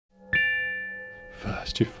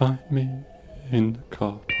First you find me in the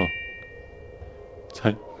car park.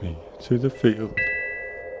 Take me to the field.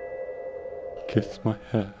 Kiss my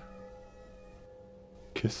hair.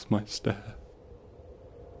 Kiss my stare.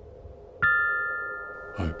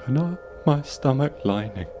 Open up my stomach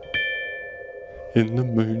lining. In the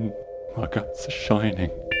moon my guts are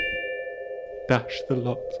shining. Dash the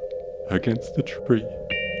lot against the tree.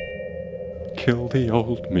 Kill the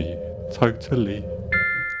old me totally.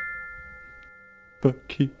 But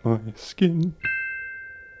keep my skin.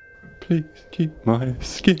 Please keep my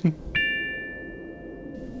skin.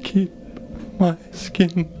 Keep my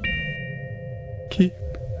skin. Keep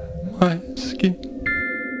my skin.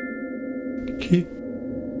 Keep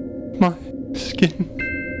my skin.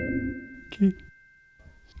 Keep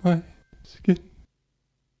my skin.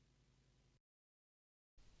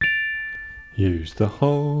 Use the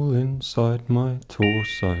hole inside my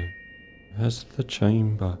torso as the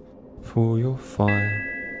chamber for your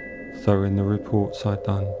fire. Throw in the reports I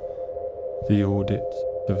done, the audits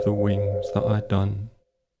of the wings that I done.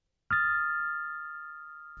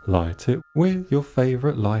 Light it with your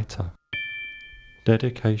favourite lighter.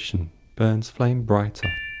 Dedication burns flame brighter.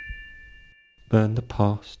 Burn the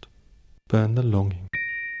past, burn the longing.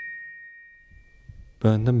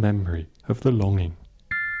 Burn the memory of the longing.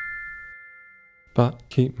 But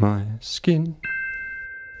keep my skin,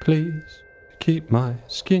 please keep my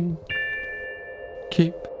skin.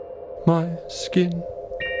 Keep my skin.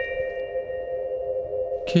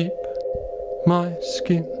 Keep my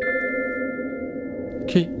skin.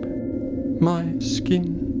 Keep my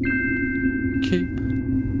skin. Keep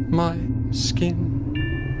my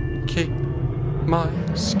skin. Keep my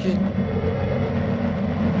skin.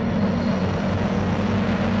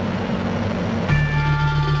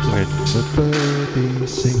 When the birdie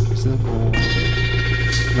sings the morn,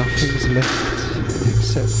 nothing's left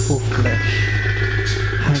except for flesh,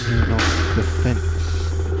 hanging off the fence,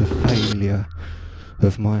 the failure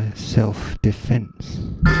of my self-defence.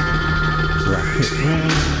 Wrap it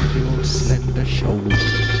round your slender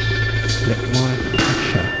shoulders, let my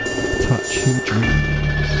pressure touch your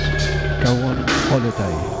dreams. Go on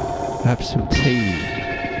holiday, have some tea,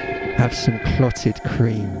 have some clotted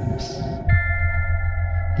creams.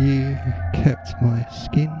 You kept my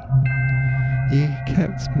skin, you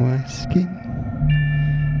kept my skin,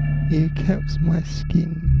 you kept my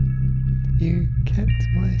skin, you kept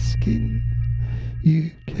my skin, you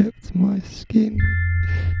kept my skin,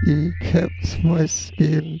 you kept my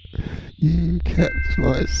skin, you kept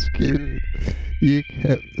my skin, you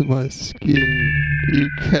kept my skin, you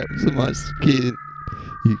kept my skin,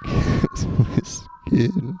 you kept my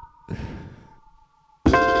skin.